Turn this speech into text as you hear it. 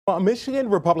A Michigan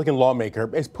Republican lawmaker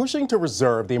is pushing to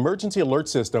reserve the emergency alert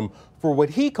system for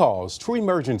what he calls true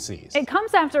emergencies. It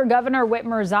comes after Governor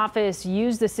Whitmer's office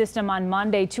used the system on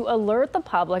Monday to alert the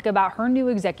public about her new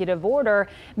executive order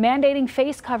mandating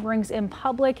face coverings in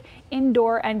public,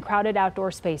 indoor, and crowded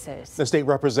outdoor spaces. The state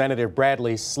representative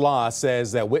Bradley Slaw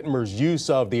says that Whitmer's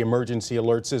use of the emergency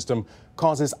alert system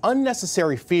causes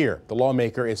unnecessary fear. The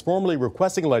lawmaker is formally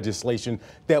requesting legislation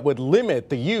that would limit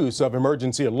the use of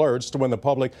emergency alerts to when the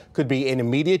public could be in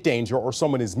immediate danger or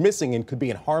someone is missing and could be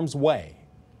in harm's way.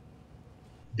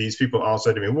 These people all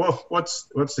said to me, well, what's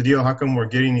the deal? How come we're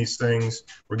getting these things?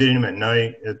 We're getting them at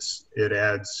night. It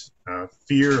adds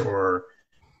fear or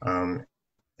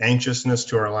anxiousness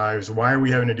to our lives. Why are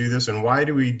we having to do this? And why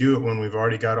do we do it when we've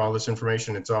already got all this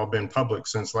information? It's all been public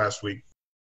since last week.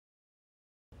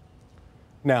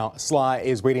 Now, Sly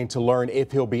is waiting to learn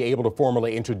if he'll be able to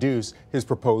formally introduce his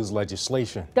proposed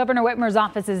legislation. Governor Whitmer's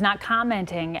office is not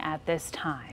commenting at this time.